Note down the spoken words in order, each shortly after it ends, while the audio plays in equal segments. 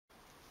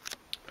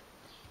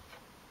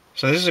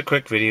So this is a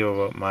quick video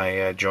about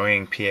my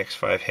Joying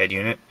PX5 head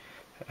unit.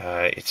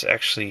 It's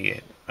actually,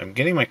 I'm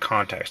getting my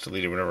contacts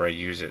deleted whenever I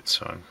use it,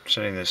 so I'm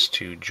sending this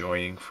to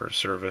Joying for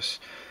service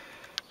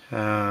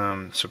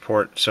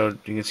support. So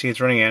you can see it's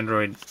running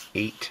Android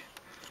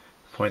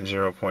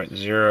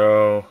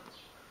 8.0.0.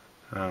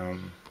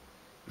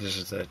 This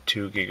is the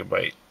 2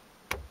 GB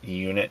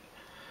unit.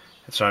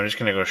 And so I'm just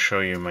going to go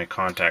show you my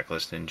contact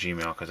list in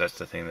Gmail because that's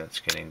the thing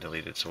that's getting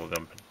deleted. So we'll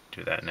go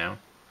do that now.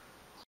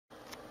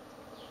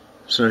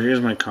 So here's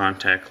my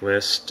contact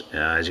list.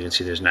 As you can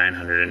see, there's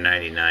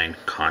 999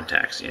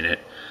 contacts in it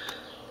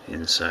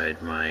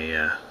inside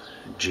my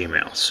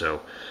Gmail.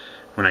 So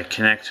when I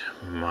connect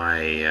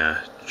my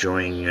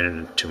Joying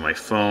unit to my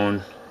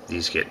phone,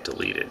 these get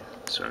deleted.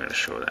 So I'm going to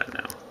show that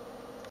now.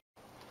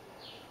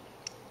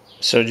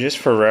 So just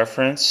for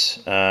reference,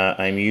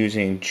 I'm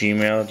using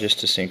Gmail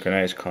just to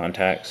synchronize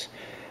contacts.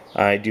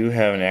 I do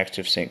have an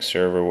ActiveSync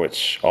server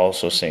which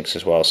also syncs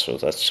as well, so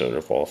that's sort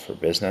of all for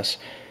business.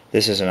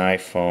 This is an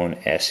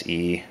iPhone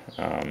SE,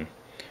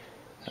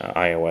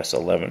 iOS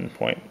 11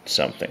 point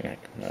something, I'm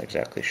not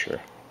exactly sure.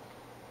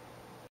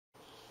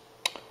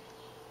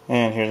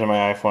 And here's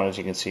my iPhone. As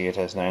you can see, it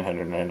has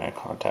 999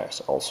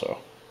 contacts also.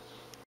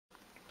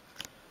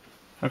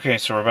 Okay,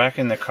 so we're back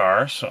in the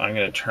car, so I'm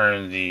going to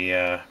turn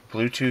the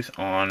Bluetooth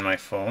on my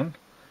phone.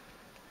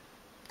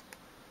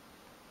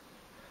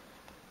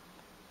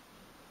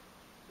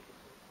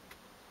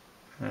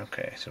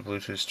 Okay, so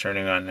Bluetooth's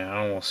turning on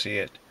now, and we'll see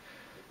it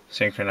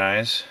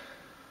synchronize.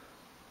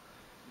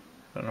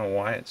 I don't know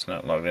why it's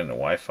not logged into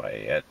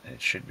Wi-Fi yet.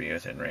 It should be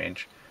within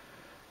range.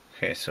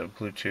 Okay, so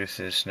Bluetooth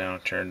is now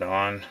turned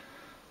on,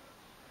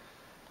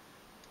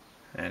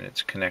 and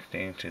it's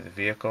connecting to the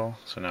vehicle,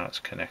 so now it's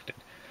connected.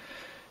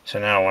 So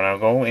now when I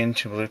go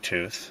into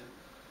Bluetooth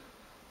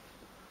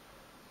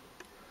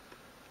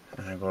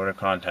and I go to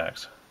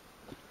contacts,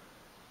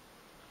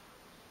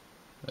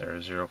 there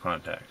are 0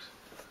 contacts.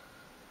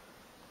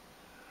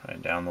 I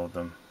download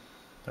them,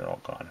 they're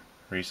all gone.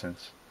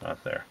 Recents,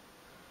 not there.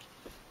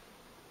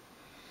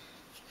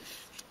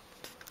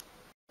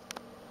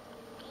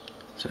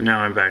 So now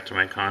I'm back to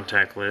my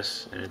contact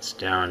list and it's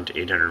down to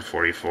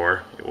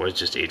 844. It was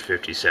just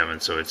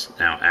 857, so it's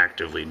now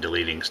actively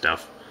deleting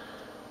stuff.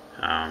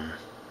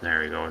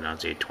 There we go, now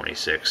it's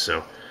 826.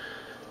 So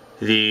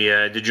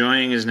the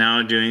Joying is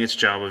now doing its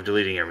job of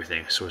deleting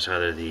everything. So it's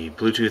either the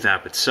Bluetooth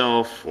app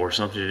itself or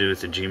something to do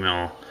with the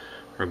Gmail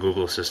or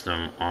Google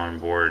system on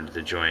board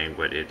the Joying,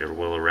 but it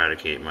will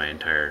eradicate my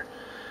entire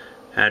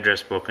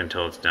address book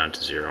until it's down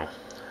to 0.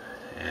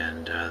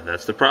 And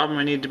that's the problem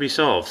I need to be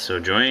solved. So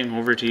Joying,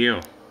 over to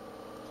you.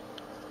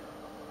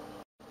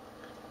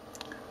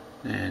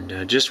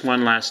 And just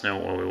one last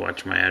note while we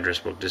watch my address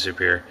book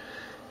disappear.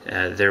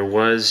 There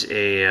was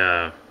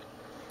a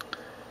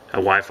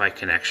Wi-Fi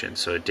connection,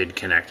 so it did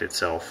connect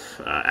itself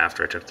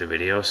after I took the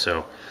video.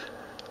 So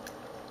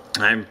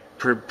I'm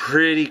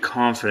pretty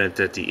confident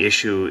that the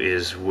issue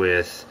is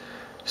with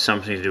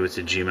something to do with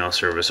the Gmail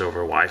service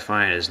over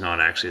Wi-Fi and is not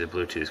actually the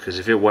Bluetooth, because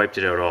if it wiped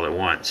it out all at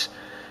once,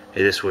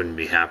 this wouldn't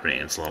be happening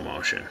in slow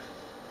motion.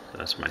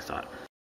 That's my thought.